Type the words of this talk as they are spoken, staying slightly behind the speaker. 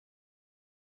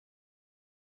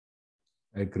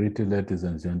I greet you, ladies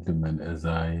and gentlemen, as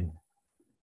I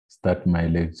start my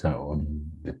lecture on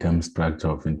the term structure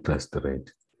of interest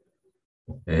rate.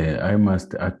 I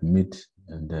must admit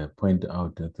and point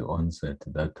out at the onset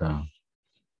that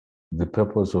the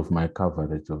purpose of my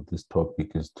coverage of this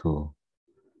topic is to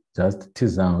just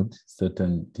tease out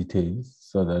certain details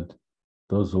so that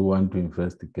those who want to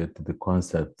investigate the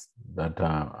concepts that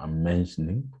I'm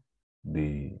mentioning,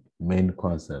 the main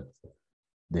concepts,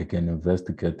 they can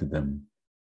investigate them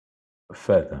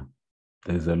further.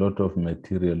 There's a lot of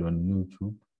material on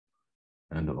YouTube,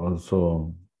 and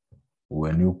also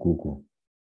when you Google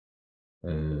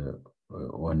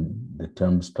on the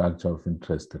term structure of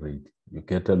interest rate, you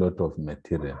get a lot of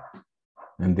material.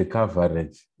 And the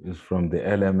coverage is from the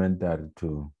elementary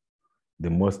to the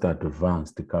most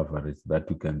advanced coverage that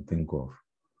you can think of,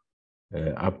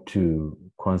 up to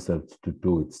concepts to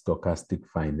do with stochastic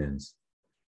finance.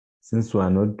 Since we are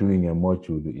not doing a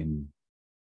module in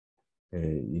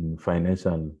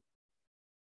financial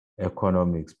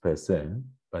economics per se,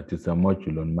 but it's a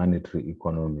module on monetary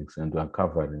economics, and we're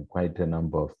covering quite a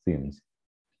number of themes.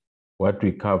 What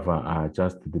we cover are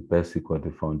just the basic or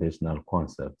the foundational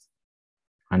concepts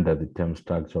under the term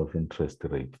structure of interest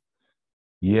rate.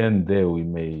 Here and there, we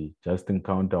may just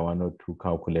encounter one or two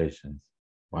calculations,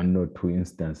 one or two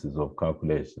instances of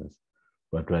calculations,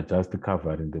 but we're just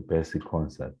covering the basic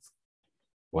concepts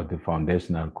or the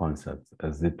foundational concepts,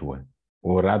 as it were,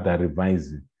 or rather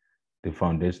revising the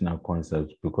foundational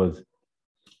concepts, because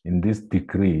in this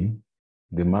degree,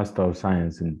 the Master of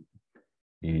Science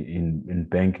in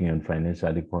Banking and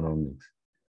Financial Economics,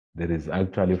 there is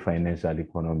actually financial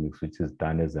economics, which is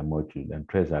done as a module, and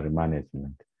treasury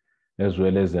management, as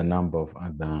well as a number of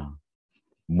other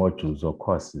modules or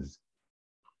courses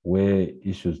where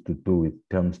issues to do with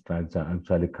term structure are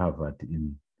actually covered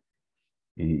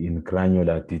in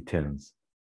granular details.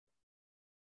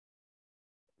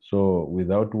 So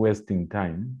without wasting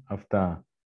time, after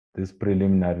this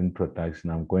preliminary introduction,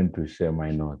 I'm going to share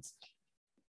my notes.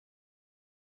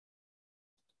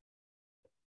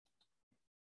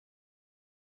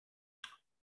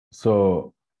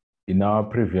 So in our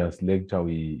previous lecture,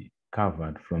 we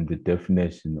covered from the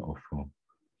definition of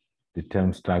the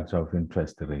term structure of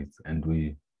interest rates, and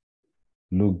we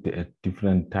looked at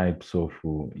different types of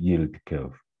yield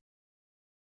curve.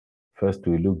 First,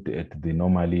 we looked at the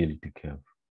normal yield curve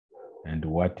and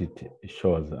what it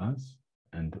shows us,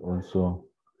 and also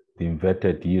the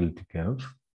inverted yield curve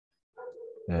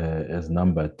as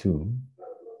number 2.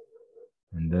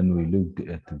 And then we looked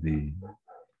at the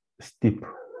steep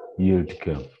yield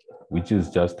curve, which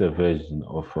is just a version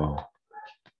of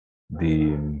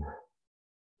the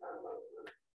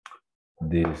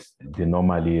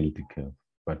normal yield curve,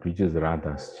 but which is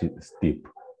rather steep,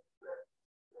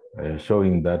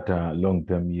 showing that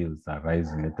long-term yields are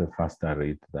rising at a faster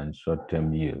rate than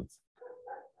short-term yields.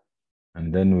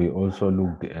 And then we also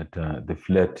looked at the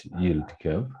flat yield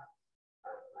curve,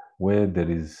 where there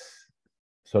is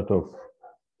sort of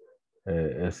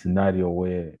a scenario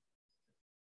where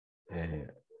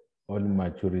all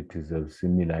maturities have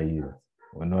similar yields.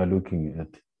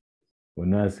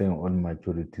 When we're saying all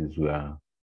maturities, we are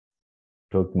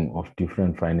talking of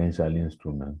different financial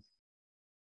instruments,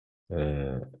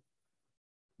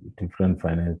 different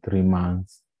finance, 3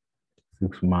 months,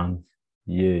 6 months,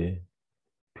 year,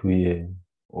 2 year,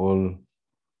 all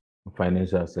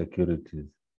financial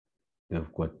securities.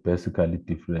 They've got basically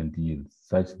different yields,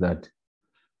 such that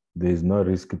there is no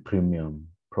risk premium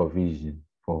provision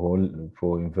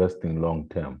for investing long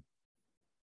term.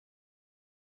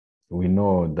 We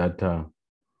know that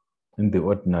in the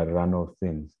ordinary run of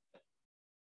things,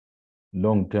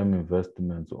 long-term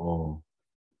investments or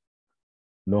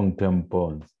long-term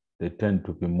bonds, they tend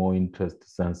to be more interest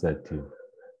sensitive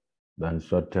than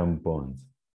short-term bonds.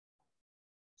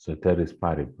 Ceteris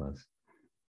paribus.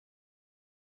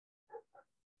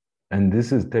 And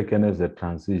this is taken as a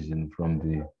transition from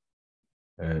the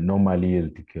normal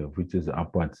yield curve, which is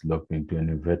upward sloping, to an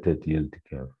inverted yield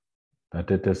curve. That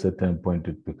at a certain point,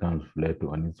 it becomes flat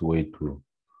on its way to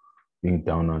being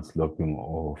downward sloping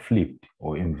or flipped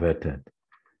or inverted.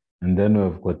 And then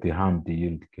we've got the humped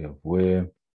yield curve, where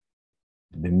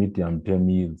the medium-term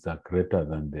yields are greater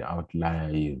than the outlier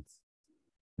yields,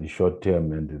 the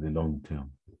short-term and the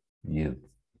long-term yields.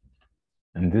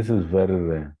 And this is very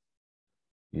rare.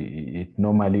 It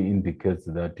normally indicates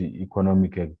that the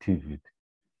economic activity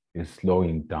is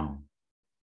slowing down.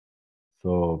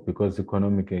 So because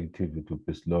economic activity will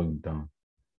be slowing down,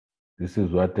 this is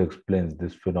what explains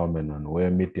this phenomenon where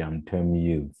medium-term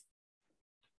yields,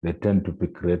 they tend to be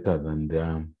greater than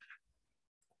their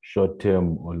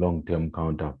short-term or long-term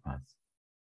counterparts.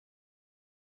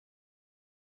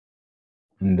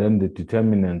 And then the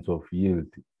determinants of yield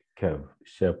curve,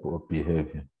 shape, or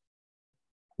behavior.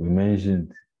 We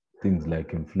mentioned things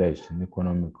like inflation,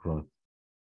 economic growth,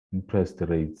 interest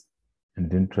rates,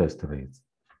 and interest rates.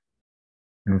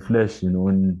 Inflation,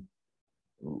 when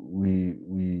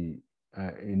we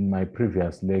in my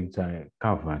previous lecture, I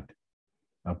covered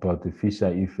about the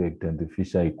Fisher effect and the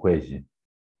Fisher equation,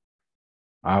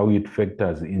 how it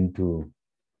factors into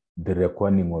the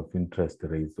reckoning of interest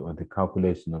rates or the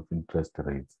calculation of interest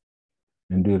rates.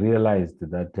 And we realized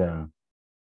that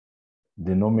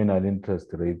the nominal interest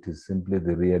rate is simply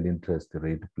the real interest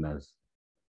rate plus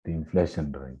the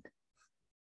inflation rate,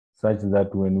 such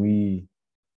that when we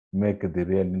make the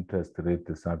real interest rate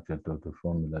the subject of the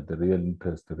formula, the real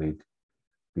interest rate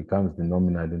becomes the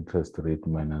nominal interest rate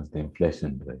minus the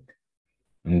inflation rate.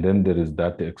 And then there is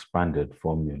that expanded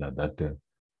formula that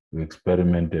we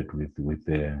experimented with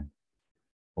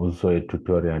also a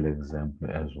tutorial example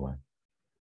as well.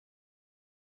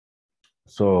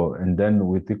 So, and then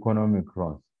with economic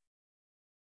growth.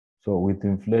 So with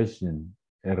inflation,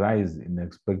 a rise in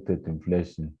expected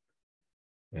inflation,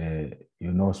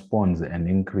 spawns an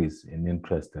increase in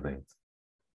interest rates.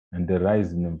 And the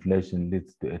rise in inflation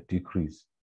leads to a decrease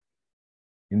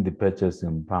in the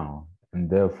purchasing power, and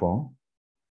therefore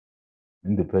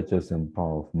in the purchasing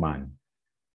power of money.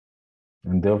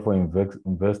 And therefore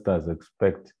investors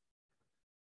expect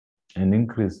an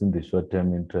increase in the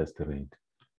short-term interest rate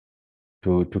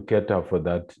to cater for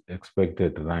that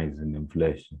expected rise in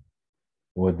inflation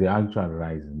or the actual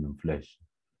rise in inflation.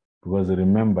 Because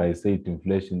remember, I said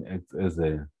inflation acts as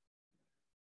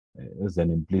an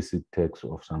implicit tax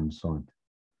of some sort,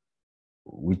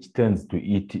 which tends to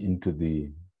eat into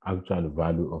the actual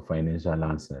value of financial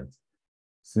assets,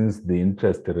 since the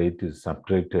interest rate is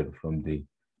subtracted from the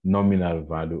nominal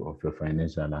value of a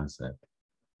financial asset.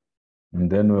 And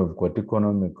then we've got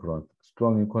economic growth.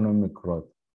 Strong economic growth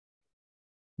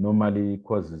normally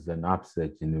causes an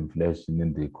upsurge in inflation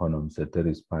in the economy,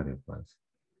 ceteris paribus,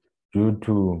 due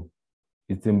to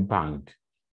its impact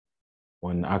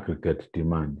on aggregate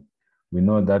demand. We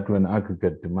know that when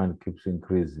aggregate demand keeps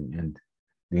increasing and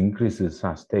the increase is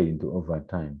sustained over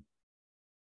time,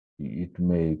 it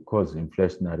may cause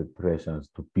inflationary pressures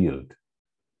to build,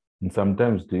 and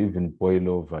sometimes to even boil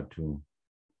over to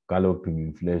galloping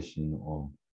inflation or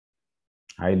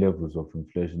high levels of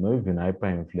inflation, or even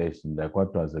hyperinflation, like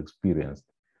what was experienced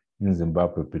in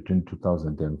Zimbabwe between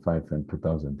 2005 and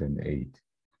 2008.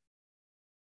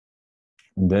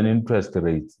 And then interest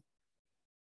rates.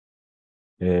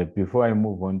 Before I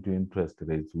move on to interest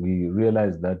rates, we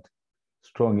realize that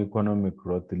strong economic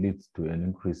growth leads to an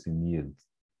increase in yields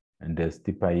and a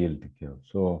steeper yield curve.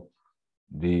 So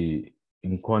in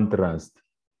contrast,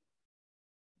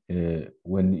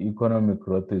 when economic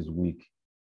growth is weak,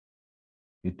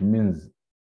 it means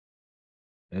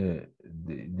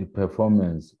the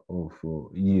performance of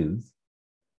yields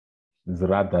is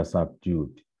rather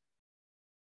subdued.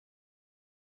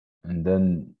 And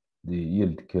then the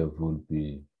yield curve will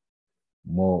be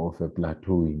more of a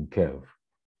plateauing curve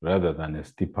rather than a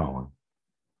steeper one.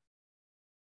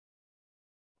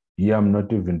 Here, I'm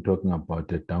not even talking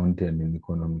about a downturn in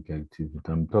economic activity.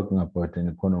 I'm talking about an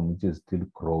economy which is still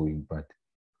growing, but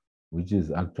which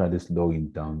is actually slowing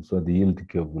down. So the yield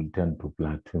curve will tend to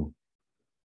plateau.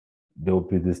 There will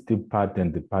be the steep part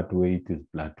and the part where it is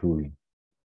plateauing,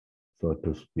 so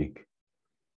to speak.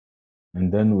 And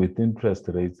then with interest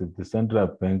rates, if the central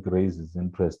bank raises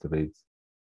interest rates,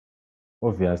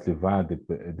 obviously via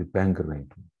the bank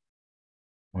rate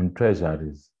on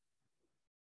treasuries,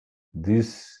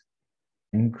 this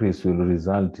increase will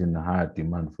result in higher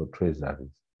demand for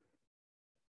treasuries,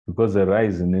 because a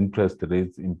rise in interest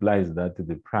rates implies that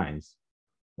the price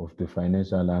of the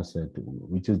financial asset,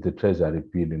 which is the treasury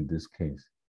bill in this case,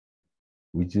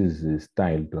 which is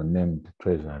styled or named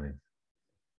treasury,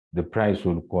 the price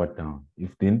will go down.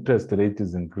 If the interest rate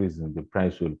is increasing, the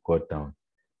price will go down,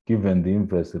 given the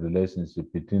inverse relationship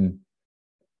between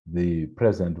the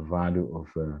present value of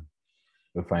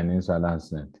a financial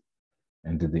asset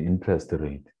and the interest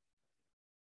rate.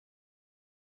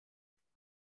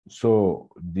 So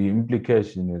the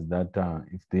implication is that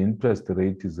if the interest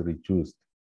rate is reduced,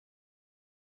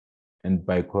 and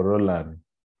by corollary,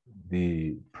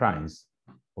 the price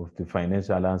of the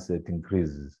financial asset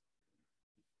increases,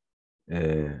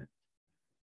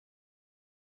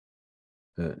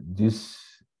 this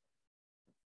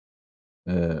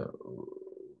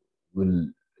will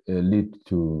lead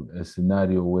to a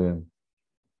scenario where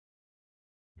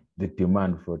the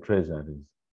demand for treasuries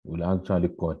will actually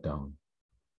go down.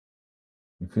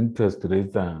 If interest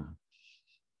rates are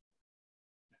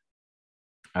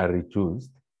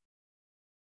reduced,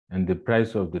 and the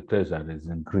price of the treasuries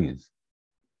increase,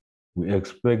 we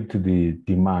expect the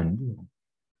demand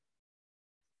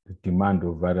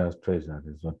of various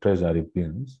treasuries or treasury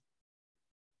bills,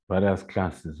 various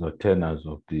classes or tenors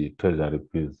of the treasury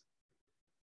bills,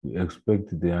 we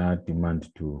expect their demand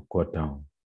to go down.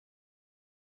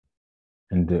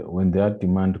 And when their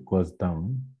demand goes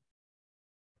down,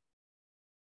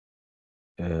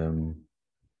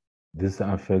 this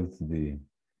affects the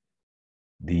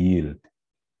yield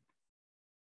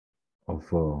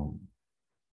of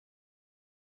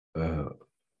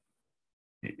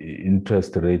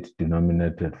interest rate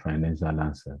denominated financial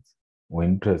assets or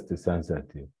interest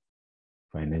sensitive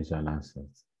financial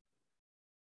assets.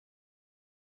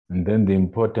 And then the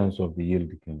importance of the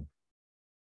yield curve.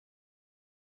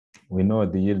 We know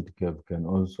the yield curve can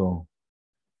also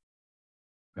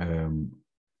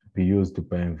be used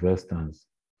by investors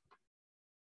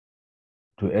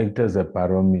to act as a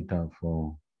barometer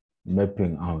for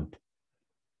mapping out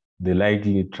the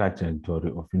likely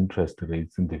trajectory of interest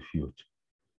rates in the future.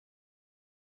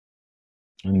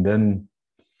 And then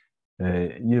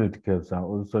yield curves are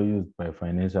also used by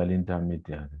financial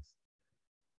intermediaries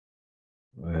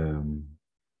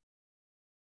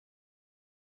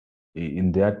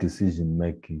in their decision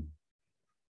making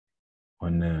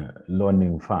on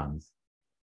loaning funds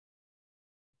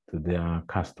to their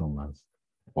customers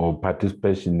or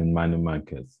participation in money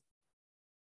markets.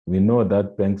 We know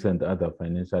that banks and other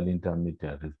financial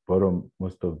intermediaries borrow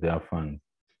most of their funds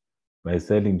by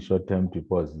selling short-term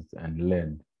deposits and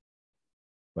lend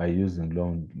by using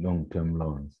long-term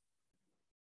loans.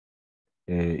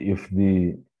 If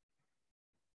the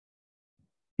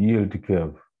yield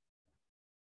curve,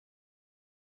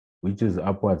 which is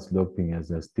upward sloping,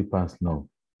 as a steeper slope,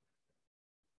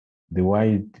 the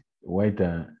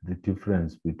wider the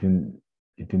difference between,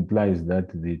 it implies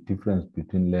that the difference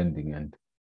between lending and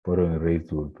borrowing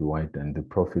rates will be wide and the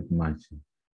profit margin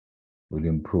will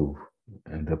improve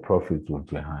and the profits will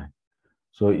be high.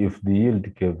 So if the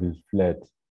yield curve is flat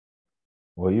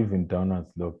or even downward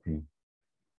sloping,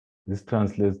 this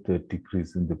translates to a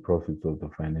decrease in the profits of the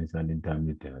financial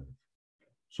intermediaries.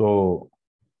 So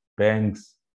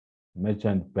banks,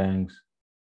 merchant banks,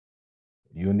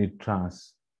 unit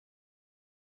trusts,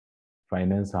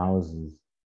 finance houses,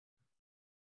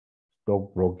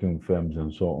 stockbroking firms,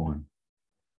 and so on,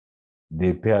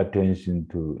 they pay attention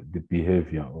to the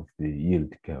behavior of the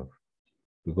yield curve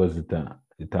because it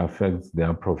affects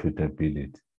their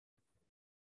profitability.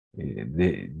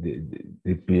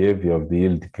 The behavior of the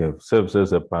yield curve serves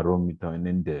as a barometer, an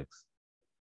index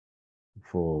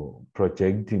for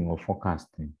projecting or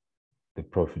forecasting the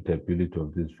profitability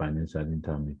of these financial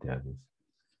intermediaries.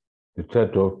 The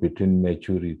trade-off between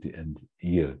maturity and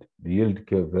yield. The yield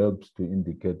curve helps to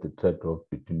indicate the trade-off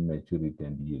between maturity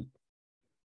and yield.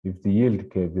 If the yield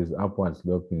curve is upward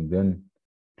sloping, then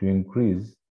to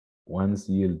increase one's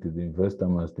yield, the investor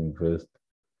must invest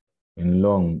in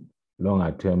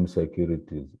longer term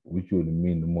securities, which will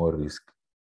mean more risk.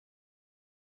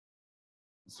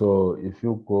 So if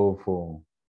you go for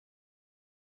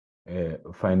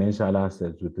financial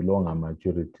assets with longer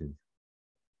maturities,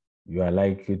 you are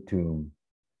likely to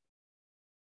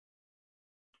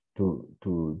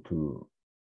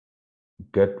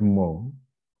get more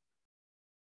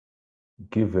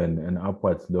given an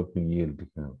upward sloping yield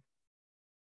curve.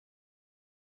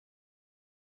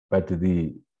 But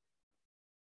the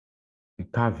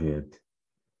caveat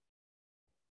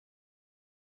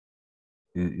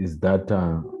is that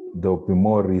there will be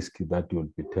more risk that you'll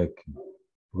be taking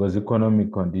because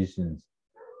economic conditions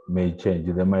may change.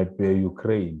 There might be a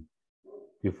Ukraine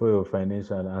before your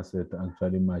financial asset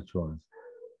actually matures,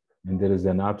 and there is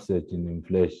an upset in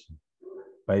inflation.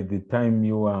 By the time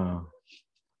you are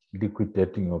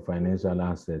liquidating your financial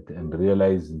asset and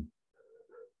realizing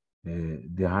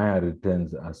the higher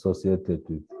returns associated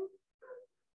with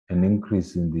an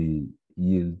increase in the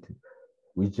yield,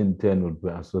 which in turn will be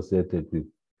associated with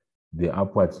the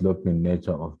upward sloping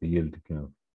nature of the yield curve,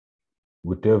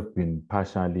 would have been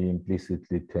partially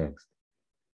implicitly taxed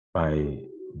by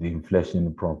the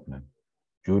inflation problem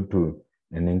due to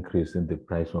an increase in the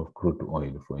price of crude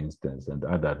oil, for instance, and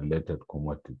other related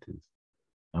commodities.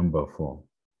 Number 4,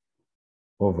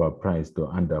 overpriced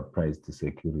or underpriced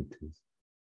securities.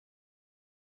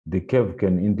 The curve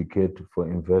can indicate for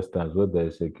investors whether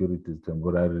a security is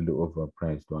temporarily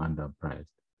overpriced or underpriced.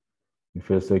 If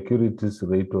a security's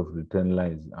rate of return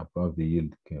lies above the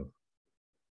yield curve,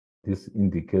 this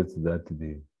indicates that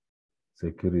the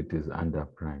security is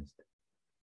underpriced.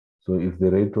 So if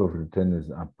the rate of return is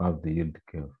above the yield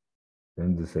curve,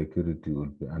 then the security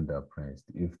will be underpriced.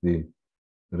 If the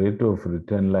rate of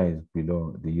return lies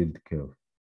below the yield curve,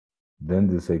 then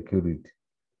the security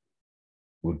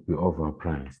would be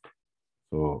overpriced.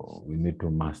 So we need to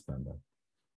master that.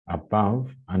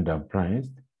 Above,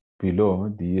 underpriced,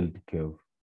 below the yield curve,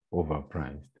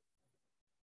 overpriced.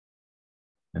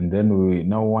 And then we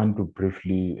now want to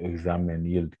briefly examine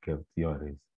yield curve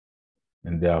theories.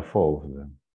 And there are 4 of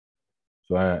them.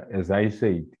 So as I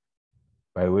said,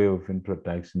 by way of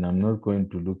introduction, I'm not going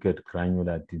to look at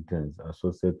granular details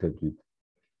associated with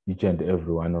each and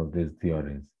every one of these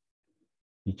theories.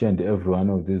 Each and every one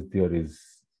of these theories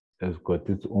has got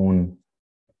its own,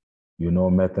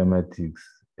 mathematics,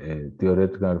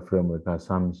 theoretical framework,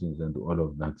 assumptions, and all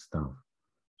of that stuff.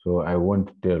 So I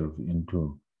won't delve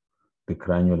into the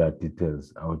granular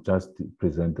details. I'll just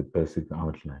present the basic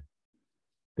outline.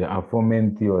 There are 4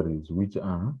 main theories, which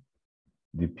are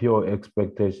the pure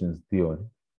expectations theory,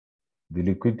 the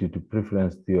liquidity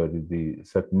preference theory, the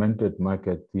segmented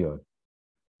market theory,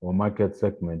 or market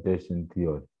segmentation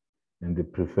theory, and the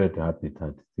preferred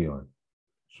habitat theory.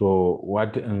 So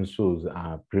what ensues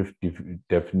are brief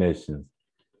definitions,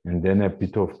 and then a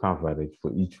bit of coverage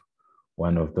for each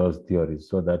one of those theories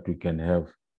so that we can have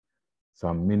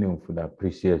some meaningful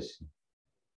appreciation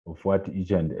of what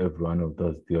each and every one of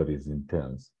those theories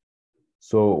entails.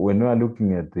 So when we are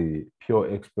looking at the pure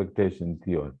expectation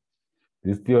theory,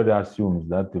 this theory assumes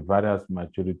that the various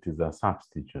maturities are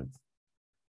substitutes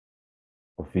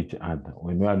of each other.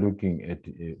 When we are looking at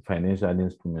financial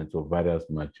instruments of various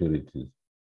maturities,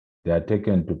 they are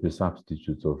taken to be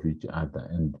substitutes of each other,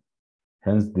 and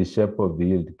hence the shape of the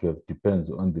yield curve depends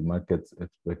on the market's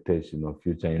expectation of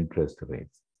future interest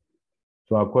rates.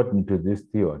 So according to this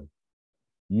theory,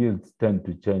 yields tend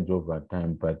to change over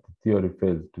time, but the theory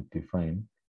fails to define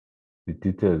the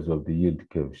details of the yield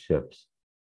curve shapes.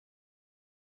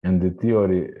 And the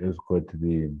theory has got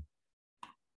the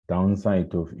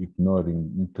downside of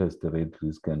ignoring interest rate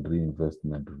risk and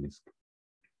reinvestment risk.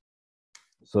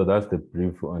 So that's the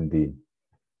brief on the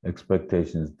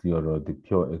expectations theory, or the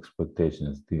pure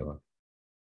expectations theory,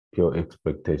 pure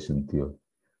expectation theory.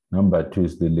 Number 2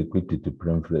 is the liquidity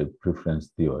preference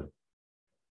theory.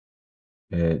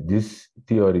 This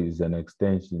theory is an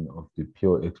extension of the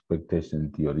pure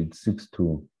expectation theory. It seeks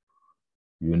to,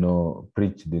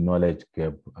 preach the knowledge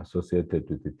gap associated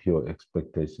with the pure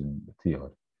expectation theory.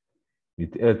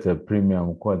 It adds a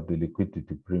premium called the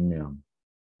liquidity premium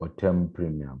or term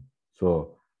premium.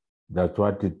 So that's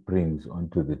what it brings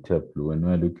onto the table when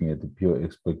we're looking at the pure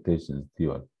expectations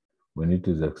theory. When it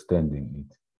is extending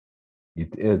it,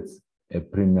 it adds a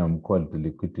premium called the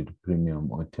liquidity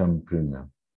premium or term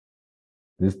premium.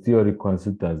 This theory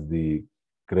considers the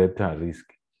greater risk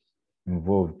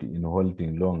involved in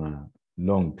holding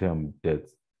long-term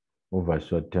debts over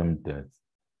short-term debts.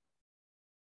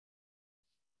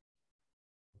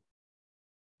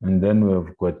 And then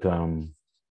we've got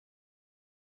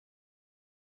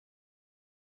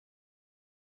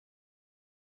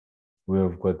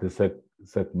the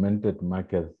segmented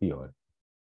market theory.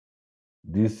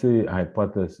 This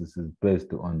hypothesis is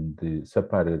based on the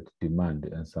separate demand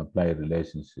and supply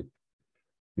relationship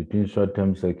between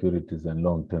short-term securities and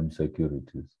long-term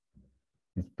securities.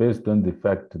 It's based on the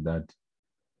fact that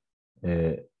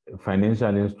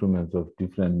financial instruments of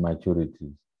different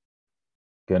maturities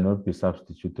cannot be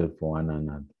substituted for one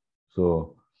another.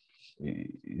 So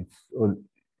it's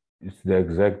the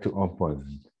exact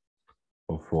opposite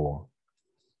of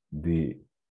the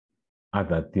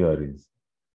other theories,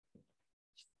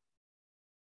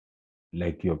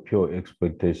 like your pure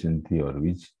expectation theory,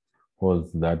 which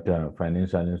holds that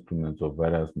financial instruments of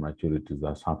various maturities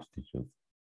are substitutes.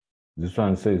 This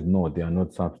one says, no, they are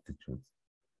not substitutes.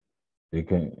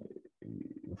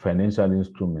 Financial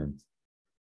instruments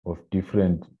of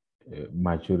different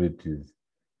maturities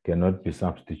cannot be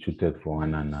substituted for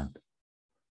one another,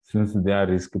 since their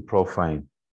risk profile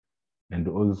and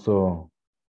also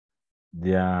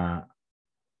their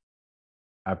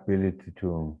ability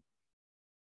to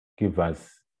give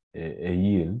us a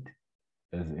yield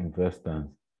as investors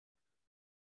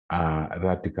are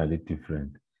radically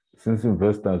different. Since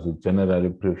investors would generally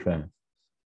prefer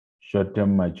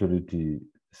short-term maturity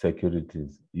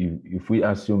securities, if we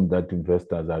assume that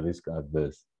investors are risk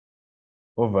averse,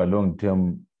 over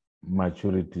long-term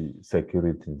maturity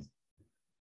securities,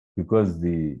 because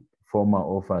the former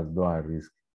offers lower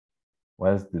risk,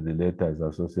 whilst the latter is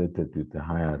associated with a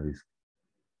higher risk,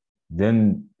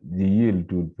 then the yield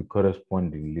will be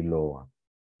correspondingly lower.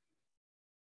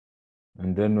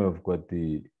 And then we've got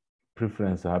the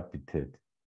preference habitat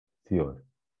theory,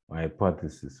 or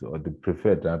hypothesis, or the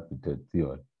preferred habitat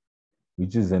theory.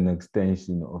 which is an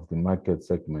extension of the market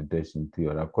segmentation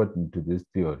theory. According to this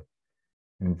theory,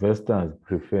 investors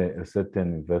prefer a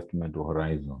certain investment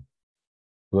horizon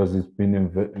because it's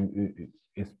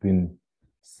been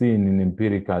seen in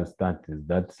empirical studies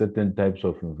that certain types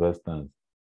of investors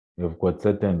have got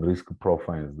certain risk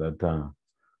profiles that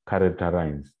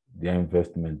characterize their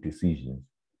investment decisions,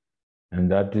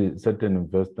 and that certain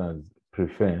investors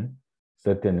prefer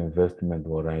certain investment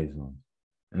horizons,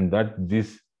 and that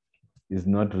this is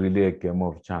not really a game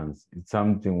of chance. It's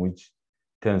something which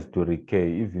tends to recur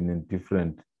even in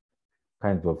different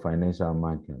kinds of financial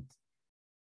markets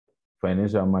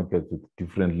with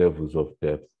different levels of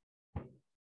depth.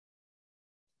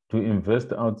 To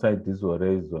invest outside this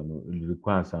horizon will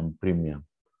require some premium.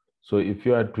 So if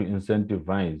you are to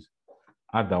incentivize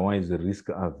otherwise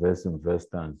risk-averse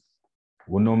investors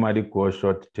who normally go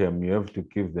short-term, you have to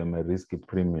give them a risky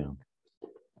premium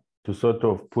to sort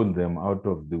of pull them out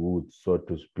of the woods, so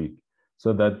to speak,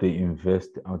 so that they invest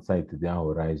outside their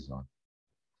horizon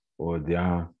or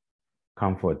their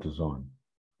comfort zone.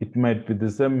 It might be the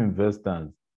same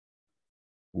investors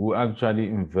who actually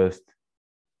invest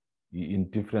in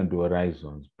different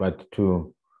horizons, but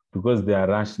because they are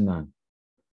rational,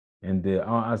 and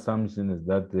our assumption is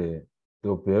that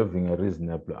they'll be having a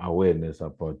reasonable awareness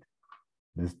about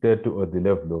the state or the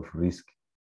level of risk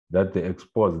that they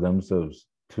expose themselves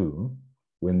to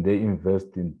when they invest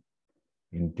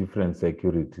in different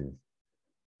securities.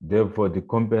 Therefore, the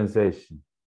compensation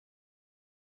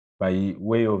by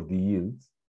way of the yields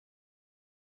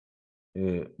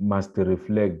must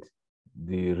reflect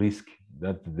the risk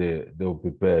that they'll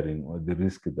be bearing or the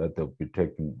risk that they'll be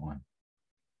taking on.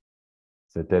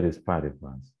 Ceteris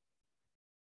paribus.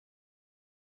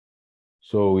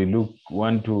 So we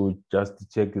want to just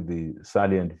check the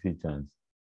salient features,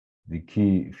 the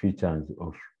key features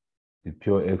of the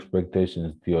pure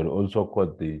expectations theory, also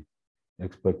called the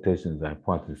expectations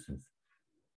hypothesis.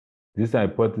 This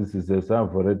hypothesis, as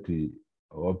I've already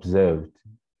observed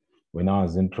when I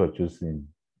was introducing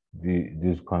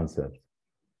these concepts,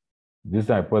 this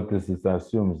hypothesis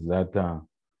assumes that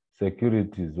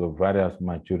securities of various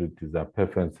maturities are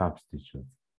perfect substitutes,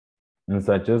 and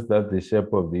suggests that the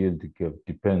shape of the yield curve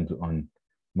depends on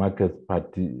market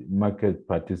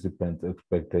participants'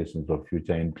 expectations of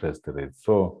future interest rates.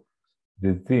 So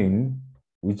the thing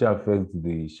which affects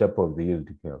the shape of the yield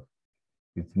curve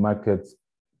is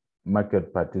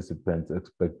market participants'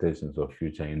 expectations of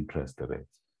future interest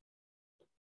rates.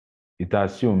 It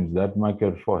assumes that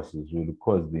market forces will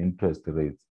cause the interest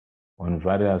rates on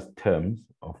various terms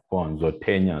of bonds or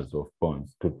tenures of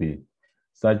bonds to be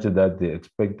such that the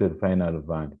expected final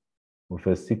value of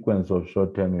a sequence of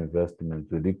short-term investments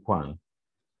will equal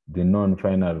the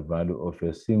non-final value of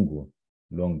a single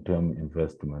long-term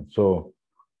investment. So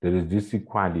there is this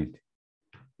equality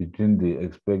between the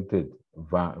expected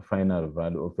final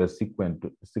value of a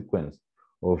sequence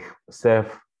of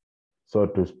safe, so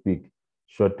to speak,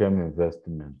 short-term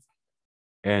investments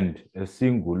and a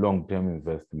single long-term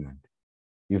investment.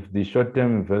 If the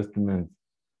short-term investments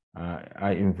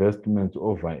are investments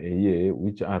over a year,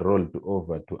 which are rolled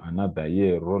over to another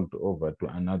year, rolled over to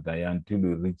another year until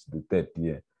we reach the third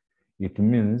year, it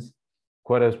means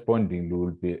correspondingly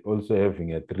we'll be also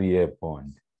having a 3-year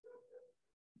bond.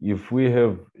 If we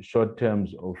have short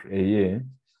terms of a year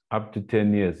up to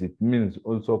 10 years, it means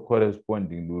also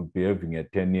correspondingly we'll be having a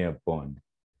 10-year bond.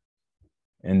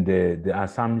 And the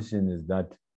assumption is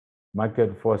that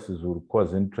market forces will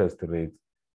cause interest rates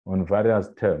on various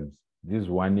terms, this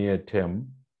 1-year term,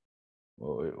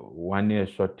 1-year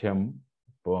short-term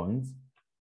bonds,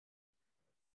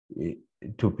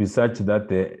 to be such that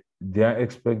their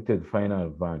expected final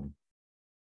value,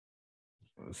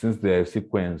 since they are a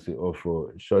sequence of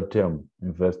short-term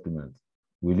investments,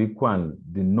 will equal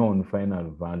the known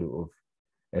final value of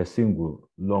a single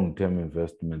long-term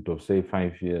investment of, say,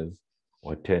 5 years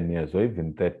or 10 years or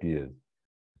even 30 years.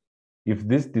 If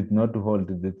this did not hold,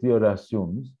 the theory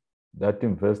assumes that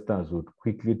investors would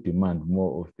quickly demand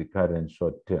more of the current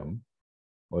short-term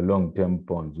or long-term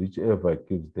bonds, whichever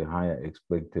gives the higher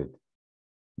expected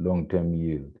long-term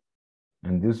yield.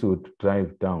 And this would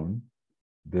drive down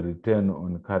the return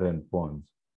on current bonds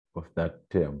of that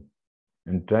term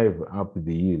and drive up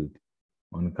the yield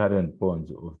on current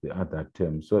bonds of the other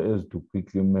term, so as to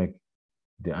quickly make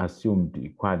the assumed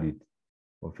equality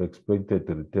of expected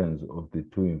returns of the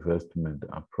two investment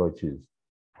approaches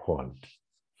hold.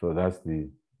 So that's the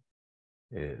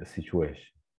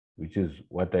situation, which is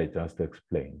what I just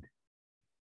explained.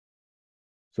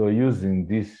 So using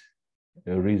this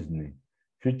reasoning,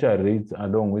 future rates,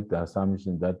 along with the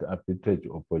assumption that arbitrage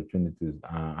opportunities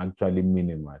are actually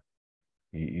minimal,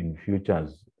 in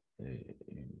futures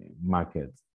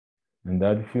markets. And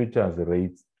that futures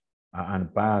rates are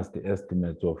unbiased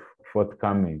estimates of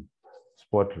forthcoming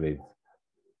spot rates.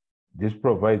 This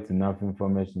provides enough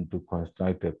information to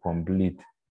construct a complete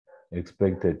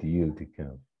expected yield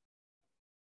curve.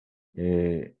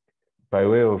 By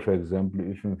way of example,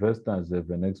 if investors have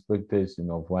an expectation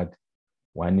of what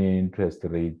one-year interest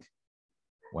rates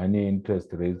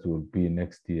will be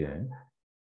next year,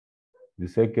 the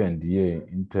second year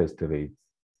interest rate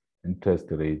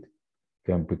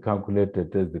can be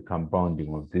calculated as the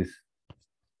compounding of this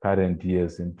current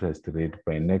year's interest rate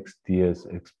by next year's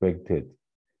expected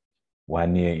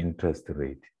one-year interest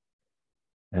rate.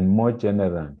 And more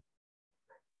generally,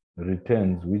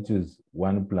 returns, which is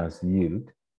 1 plus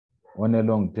yield, on a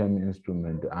long-term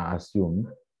instrument are assumed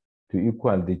to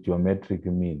equal the geometric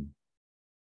mean,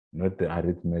 not the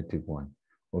arithmetic one,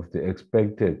 of the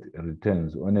expected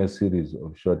returns on a series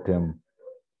of short-term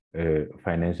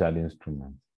financial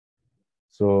instruments.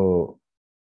 So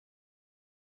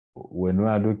when we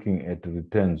are looking at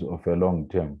returns of a long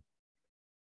term,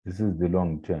 this is the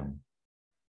long term,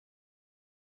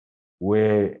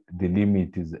 where the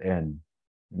limit is n,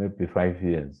 maybe 5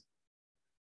 years.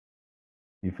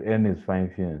 If n is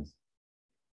 5 years,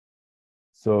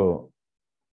 so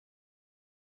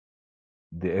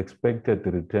the expected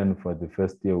return for the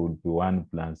first year would be 1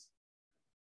 plus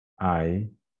I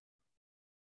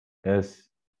S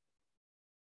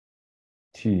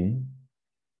T,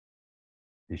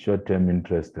 the short-term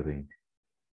interest rate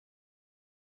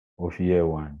of year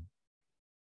 1,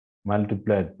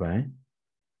 multiplied by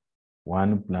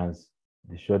 1 plus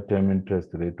the short-term interest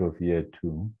rate of year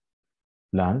 2,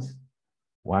 plus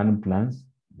 1 plus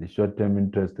the short-term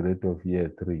interest rate of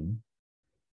year 3,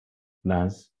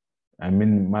 plus,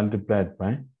 multiplied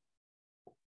by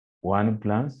 1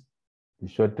 plus the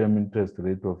short-term interest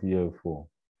rate of year 4,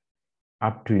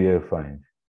 up to year 5,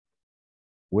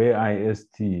 where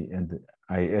IST and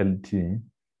ILT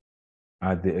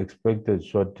are the expected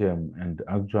short-term and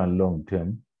actual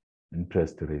long-term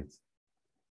interest rates.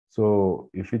 So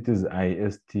if it is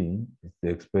IST, it's the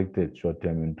expected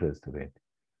short-term interest rate.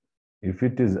 If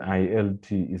it is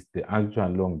ILT, it's the actual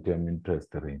long-term interest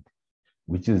rate,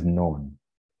 which is known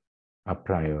a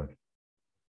priori.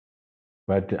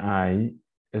 But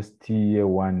IST year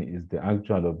 1 is the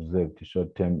actual observed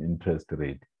short-term interest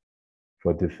rate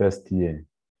for the first year,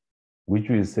 which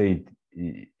we said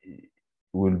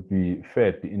will be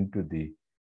fed into the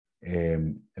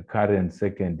current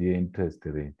second year interest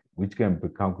rate, which can be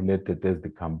calculated as the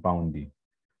compounding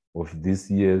of this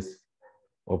year's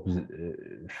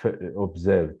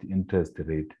observed interest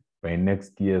rate by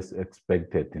next year's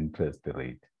expected interest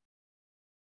rate.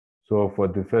 So for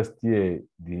the first year,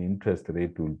 the interest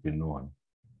rate will be known.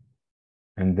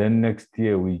 And then next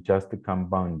year, we just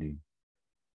compounding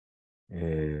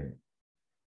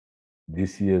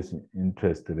this year's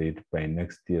interest rate by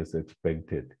next year's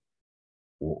expected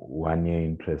one-year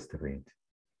interest rate.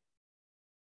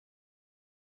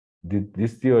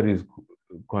 This theory is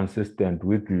consistent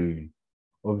with the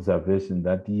observation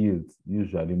that yields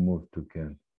usually move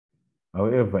together.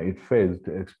 However, it fails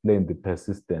to explain the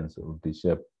persistence of the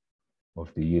shape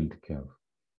of the yield curve.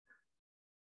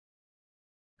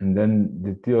 And then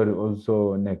the theory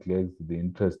also neglects the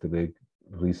interest rate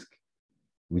risk,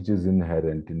 which is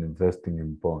inherent in investing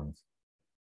in bonds.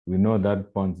 We know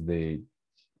that bonds,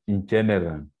 in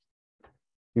general,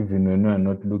 even when we are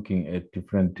not looking at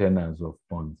different tenors of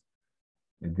bonds,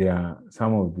 they are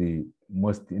some of the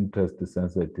most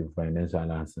interest-sensitive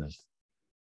financial assets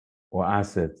or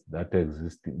assets that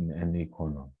exist in any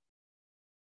economy.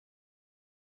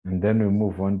 And then we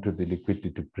move on to the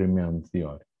liquidity premium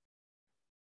theory.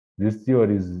 This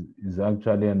theory is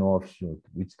actually an offshoot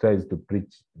which tries to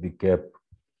bridge the gap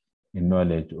in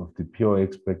knowledge of the pure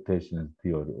expectations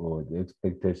theory or the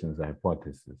expectations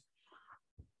hypothesis.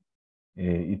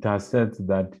 It asserts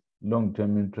that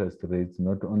long-term interest rates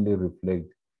not only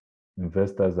reflect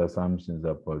investors' assumptions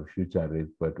about future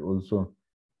rates, but also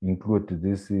include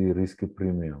this risk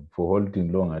premium for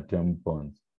holding longer-term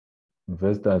bonds.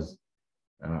 Investors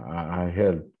are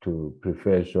held to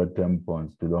prefer short-term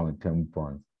bonds to long-term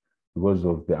bonds because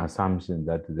of the assumption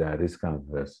that they are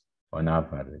risk-averse on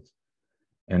average.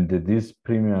 And this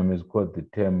premium is called the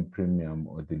term premium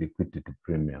or the liquidity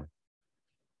premium.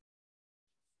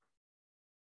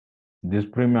 This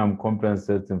premium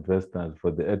compensates investors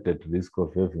for the added risk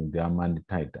of having their money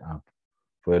tied up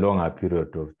for a longer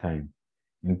period of time,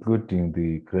 including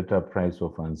the greater price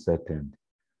of uncertainty.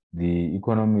 The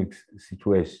economic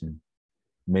situation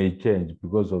may change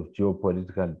because of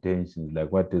geopolitical tensions,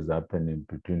 like what is happening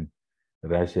between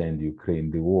Russia and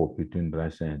Ukraine, the war between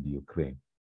Russia and Ukraine.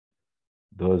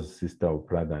 Those sister or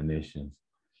brother nations,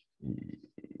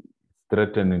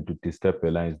 threatening to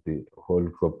destabilize the whole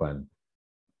global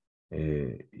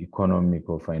economic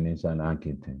or financial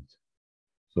architecture.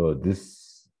 So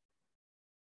this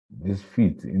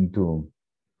fits into,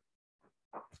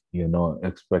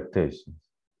 expectations.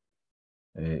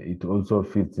 It also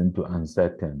fits into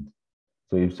uncertainty.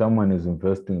 So if someone is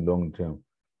investing long term,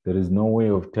 there is no way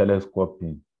of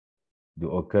telescoping the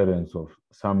occurrence of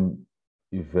some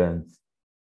events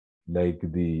like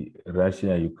the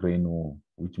Russia-Ukraine war,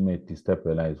 which may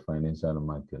destabilize financial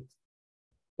markets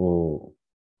or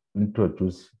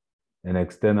introduce an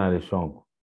external shock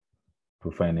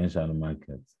to financial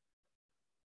markets.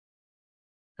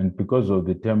 And because of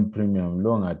the term premium,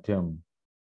 longer term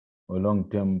or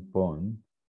long-term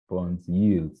bonds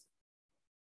yields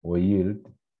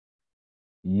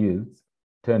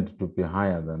tend to be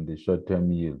higher than the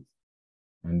short-term yields,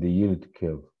 and the yield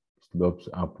curve slopes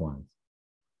upwards.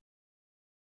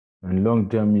 And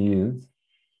long-term yields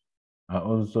are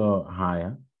also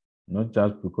higher, not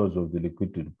just because of the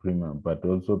liquidity premium, but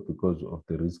also because of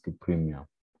the risk premium.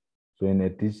 So in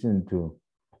addition to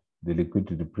the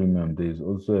liquidity premium, there is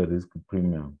also a risk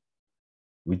premium,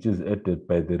 which is added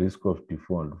by the risk of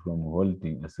default from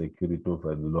holding a security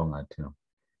over the longer term.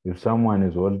 If someone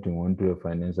is holding onto a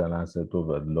financial asset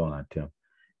over the longer term,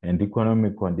 and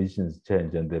economic conditions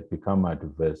change and they become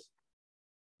adverse,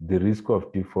 the risk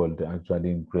of default actually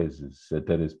increases,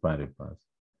 ceteris paribus.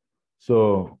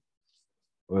 So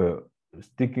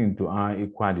sticking to R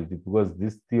equality, because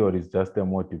this theory is just a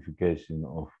modification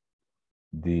of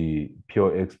the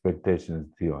pure expectations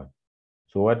theory.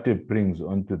 So what it brings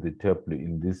onto the table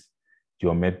in this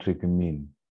geometric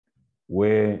mean,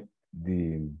 where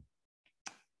the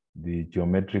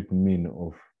geometric mean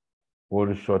of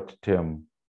all short-term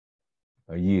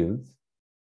yields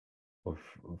of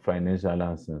financial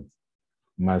assets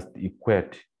must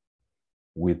equate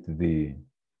with the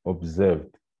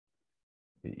observed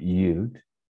yield,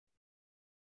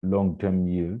 long-term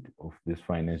yield of this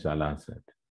financial asset.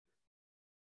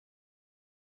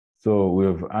 So we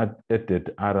have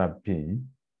added RPN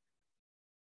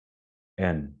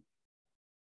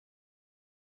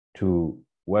to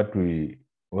what we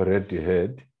already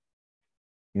had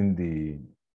in the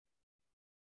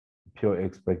pure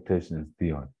expectations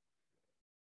theory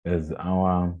as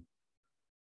our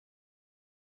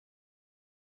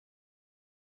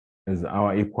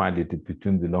equality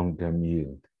between the long-term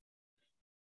yield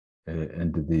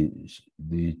and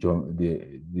the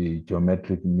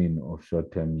geometric mean of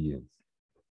short-term yields.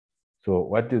 So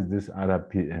what is this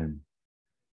RPN?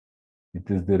 It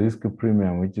is the risk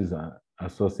premium which is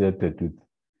associated with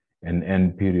an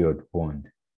end-period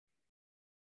bond.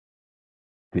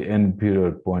 The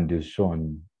end-period bond is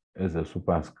shown as a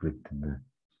superscript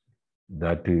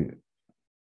that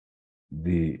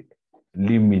the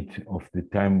limit of the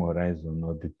time horizon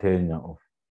or the tenure of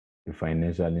the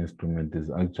financial instrument is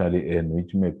actually N,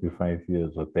 which may be 5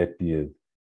 years or 30 years,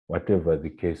 whatever the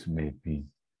case may be.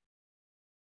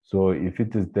 So if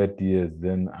it is 30 years,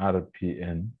 then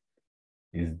RPN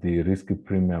is the risk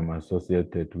premium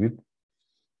associated with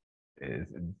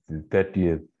the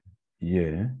 30th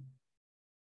year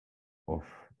of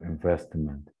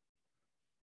investment.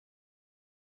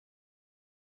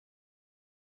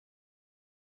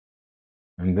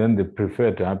 And then the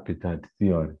preferred appetite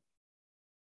theory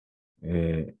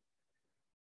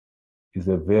is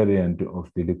a variant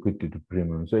of the liquidity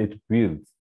premium. So it builds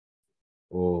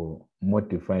or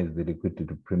modifies the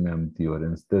liquidity premium theory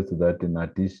and states that in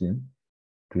addition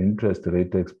to interest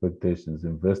rate expectations,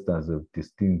 investors have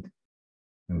distinct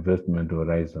investment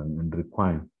horizon and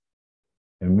require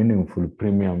a meaningful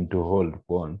premium to hold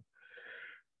bonds,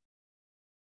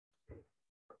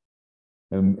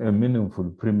 a meaningful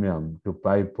premium to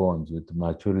buy bonds with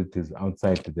maturities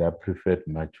outside their preferred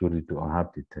maturity or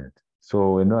habitat.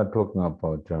 So we're not talking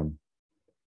about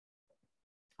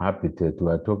habitat,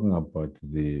 we are talking about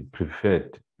the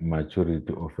preferred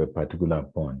maturity of a particular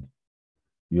bond.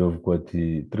 You've got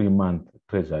the 3-month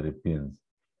treasury bills.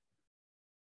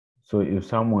 So if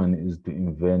someone is to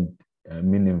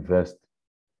invest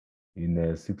in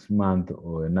a 6-month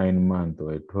or a 9-month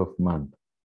or a 12-month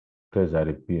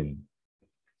treasury bill,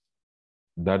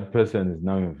 that person is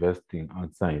now investing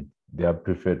outside their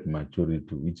preferred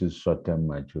maturity, which is short-term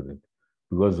maturity,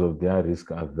 because of their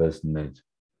risk-averse nature.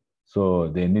 So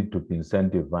they need to be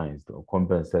incentivized or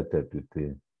compensated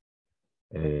with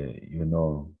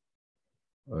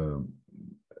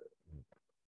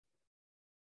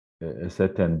a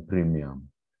certain premium,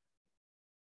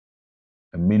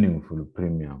 a meaningful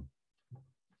premium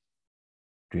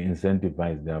to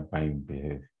incentivize their buying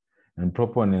behavior. And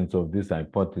proponents of this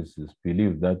hypothesis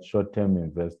believe that short-term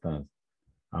investors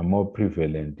are more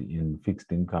prevalent in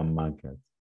fixed income markets,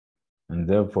 and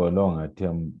therefore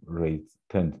longer-term rates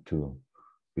tend to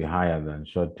be higher than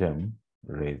short-term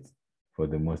rates for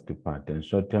the most part, and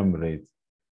short-term rates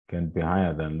can be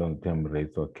higher than long-term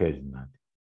rates occasionally.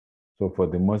 So for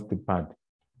the most part,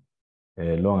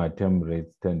 longer-term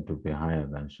rates tend to be higher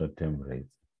than short-term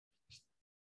rates.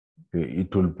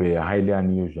 It will be a highly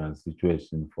unusual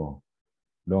situation for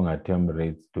longer-term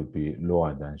rates to be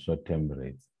lower than short-term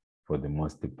rates for the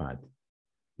most part.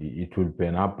 It will be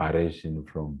an aberration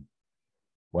from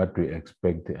what we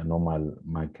expect a normal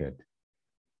market,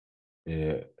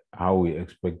 how we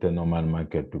expect a normal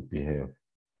market to behave.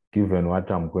 Given what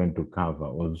I'm going to cover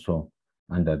also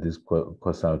under this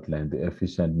course outline, the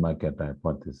efficient market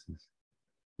hypothesis,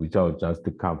 which I'll just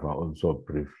cover also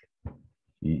briefly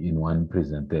in one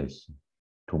presentation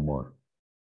tomorrow.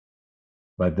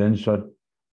 But then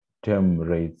short-term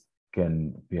rates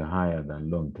can be higher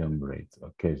than long-term rates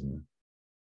occasionally.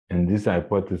 And this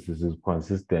hypothesis is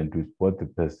consistent with both the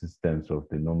persistence of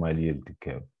the normal yield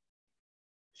curve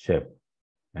shape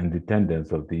and the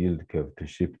tendency of the yield curve to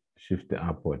shift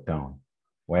up or down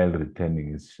while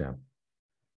retaining its shape.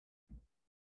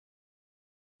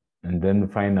 And then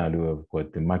finally, we've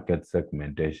got the market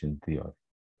segmentation theory.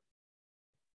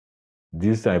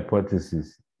 This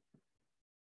hypothesis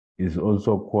is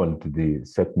also called the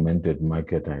segmented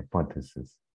market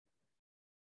hypothesis.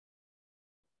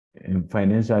 And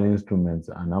financial instruments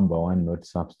are, number one, not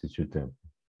substitutable.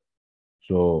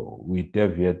 So we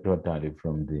deviate totally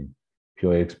from the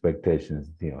pure expectations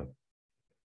theory.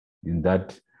 In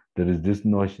that, there is this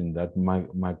notion that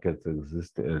markets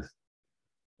exist as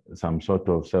some sort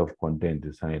of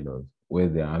self-contained silos where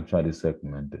they are actually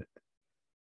segmented.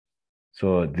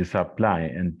 So the supply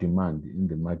and demand in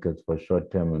the markets for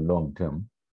short-term and long-term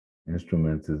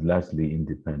instruments is largely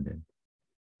independent,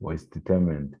 or is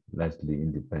determined largely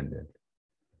independent.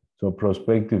 So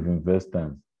prospective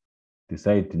investors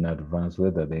decide in advance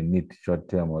whether they need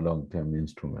short-term or long-term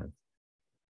instruments.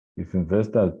 If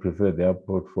investors prefer their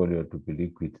portfolio to be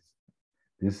liquid,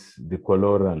 the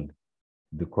corollary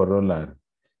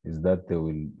is that they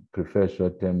will prefer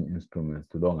short-term instruments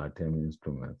to longer-term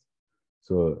instruments.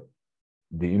 So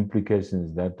the implication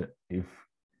is that if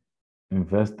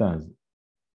investors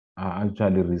are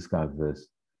actually risk averse,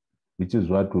 which is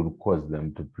what will cause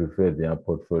them to prefer their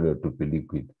portfolio to be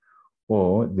liquid,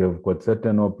 or they've got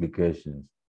certain obligations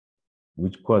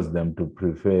which cause them to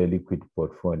prefer a liquid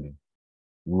portfolio,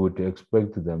 we would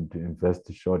expect them to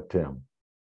invest short-term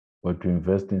or to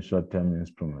invest in short-term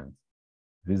instruments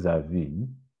vis-a-vis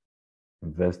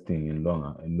investing in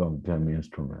long-term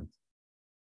instruments.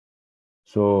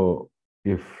 So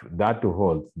if that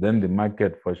holds, then the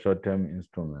market for short-term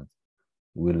instruments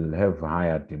will have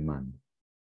higher demand,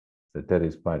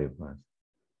 ceteris paribus.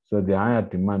 So the higher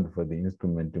demand for the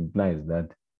instrument implies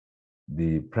that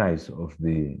the price of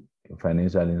the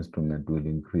financial instrument will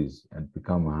increase and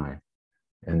become high.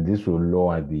 And this will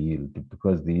lower the yield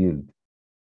because the yield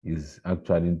is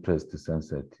actually interest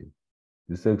sensitive.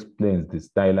 This explains the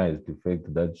stylized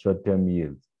effect that short-term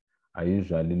yields are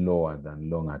usually lower than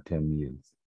longer-term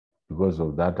yields because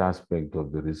of that aspect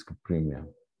of the risk premium,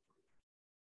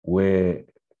 where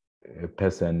a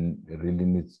person really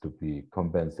needs to be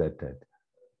compensated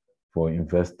for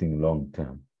investing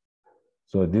long-term.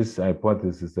 So this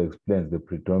hypothesis explains the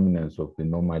predominance of the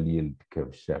normal yield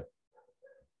curve shape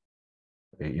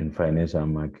in financial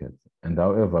markets. And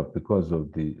however, because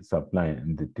of the supply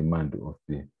and the demand of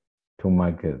the two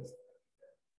markets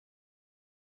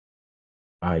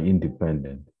are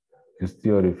independent, this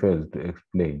theory fails to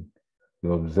explain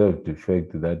the observed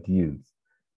effect that yields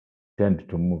tend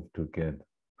to move together,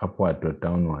 upward or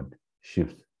downward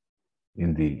shifts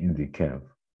in the curve.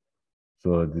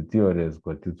 So the theory has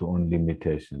got its own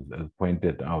limitations, as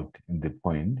pointed out in the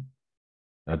point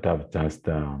that I've just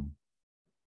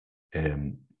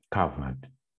covered.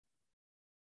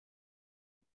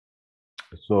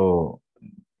 So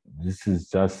this is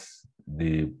just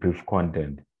the brief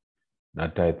content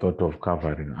that I thought of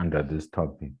covering under this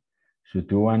topic. Should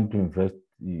you want to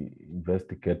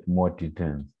investigate more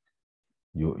details,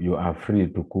 you are free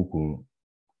to Google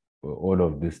all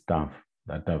of this stuff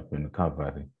that I've been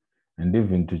covering, and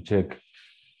even to check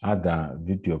other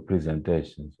video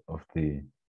presentations of the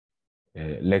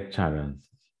lecturers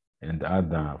and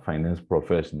other finance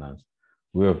professionals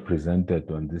who have presented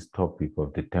on this topic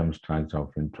of the term structure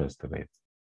of interest rates.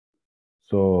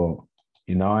 So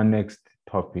in our next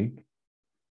topic,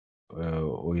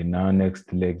 or in our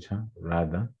next lecture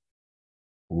rather,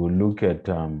 we'll look at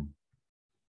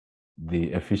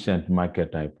the efficient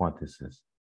market hypothesis.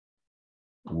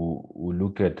 We'll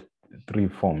look at three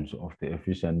forms of the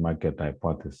efficient market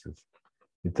hypothesis.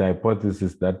 It's a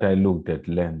hypothesis that I looked at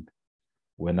length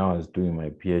when I was doing my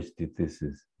PhD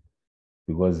thesis,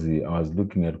 because I was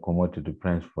looking at commodity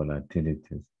price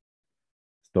volatilities,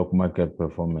 stock market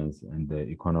performance, and the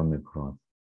economic growth.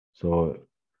 So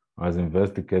I was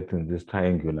investigating this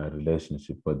triangular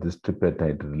relationship, or this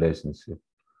tripartite relationship,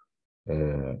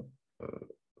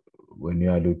 when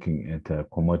you are looking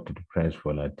at commodity price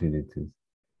volatilities,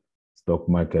 stock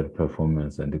market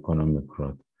performance, and economic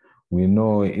growth. We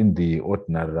know in the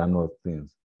ordinary run of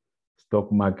things,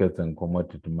 stock markets and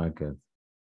commodity markets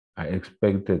are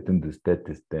expected in the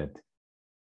steady state.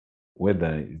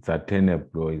 Whether it's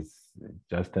attainable or it's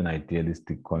just an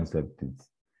idealistic concept, it's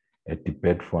a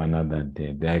debate for another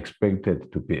day. They are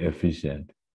expected to be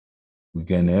efficient. We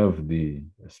can have the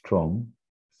strong,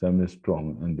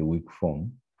 semi-strong, and the weak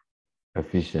form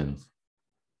efficiency.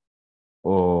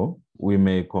 Or we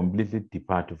may completely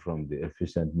depart from the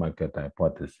efficient market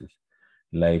hypothesis.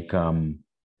 Like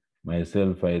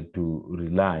myself, I had to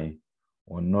rely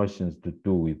on notions to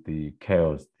do with the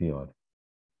chaos theory.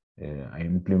 I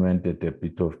implemented a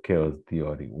bit of chaos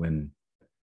theory when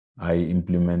I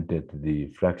implemented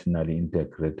the fractionally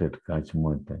integrated Kac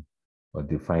model, or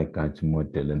the Phi-Kac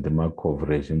model, and the Markov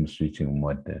regime switching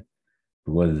model,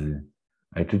 because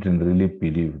I didn't really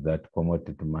believe that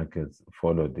commodity markets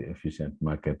follow the efficient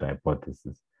market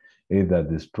hypothesis, either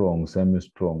the strong,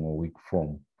 semi-strong, or weak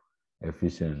form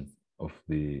efficiency of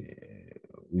the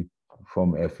weak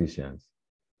form efficiency.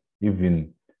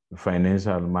 Even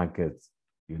financial markets,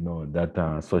 that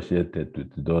are associated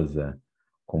with those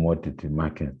commodity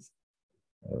markets,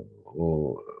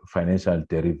 or financial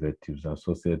derivatives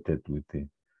associated with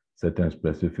certain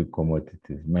specific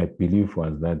commodities. My belief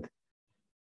was that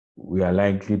we are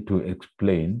likely to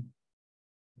explain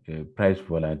price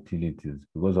volatilities,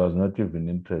 because I was not even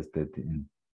interested in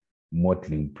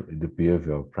modeling the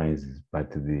behavior of prices,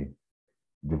 but the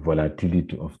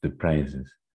volatility of the prices.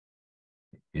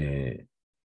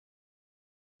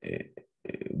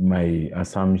 My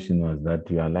assumption was that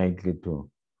we are likely to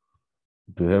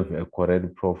have a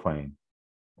correct profile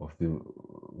of the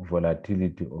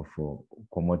volatility of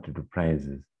commodity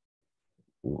prices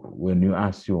when you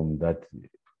assume that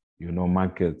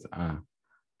markets are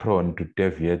prone to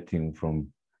deviating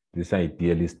from this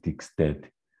idealistic state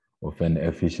of an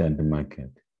efficient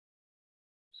market.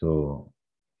 So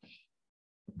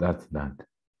that's that.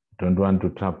 Don't want to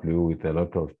trouble you with a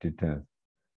lot of details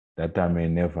that I may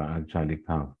never actually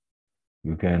cover.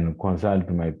 You can consult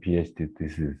my PhD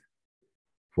thesis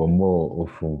for more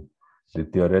of the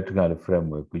theoretical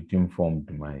framework which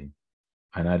informed my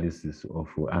analysis of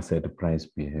asset price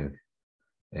behavior.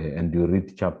 And you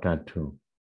read chapter 2,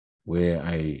 where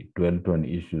I dwelt on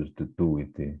issues to do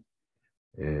with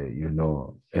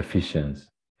efficiency,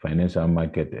 financial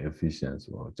market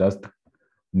efficiency, or just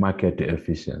market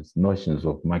efficiency, notions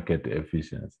of market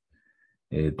efficiency,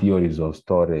 theories of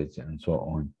storage, and so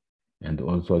on, and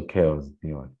also chaos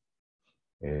theory.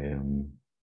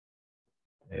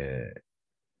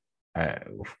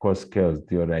 Of course, chaos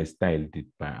theory, I styled it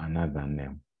by another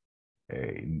name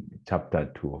in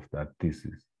chapter 2 of that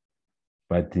thesis.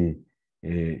 But, to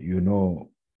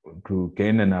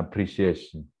gain an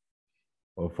appreciation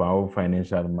of how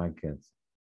financial markets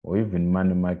or even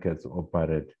money markets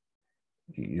operate,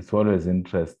 it's always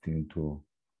interesting to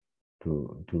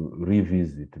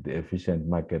revisit the efficient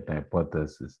market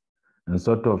hypothesis and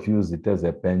sort of use it as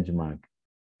a benchmark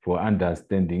for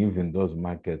understanding even those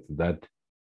markets that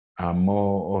are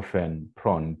more often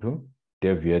prone to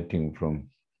deviating from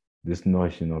this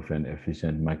notion of an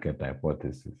efficient market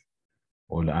hypothesis,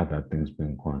 all other things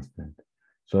being constant.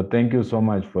 So thank you so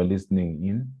much for listening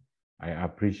in. I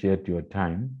appreciate your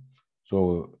time.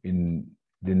 So in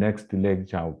the next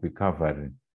lecture, I'll be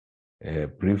covering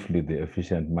briefly the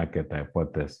efficient market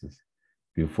hypothesis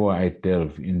before I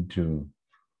delve into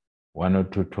one or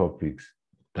two topics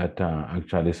that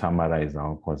actually summarize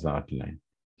our course outline.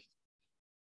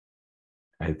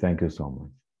 I thank you so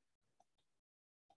much.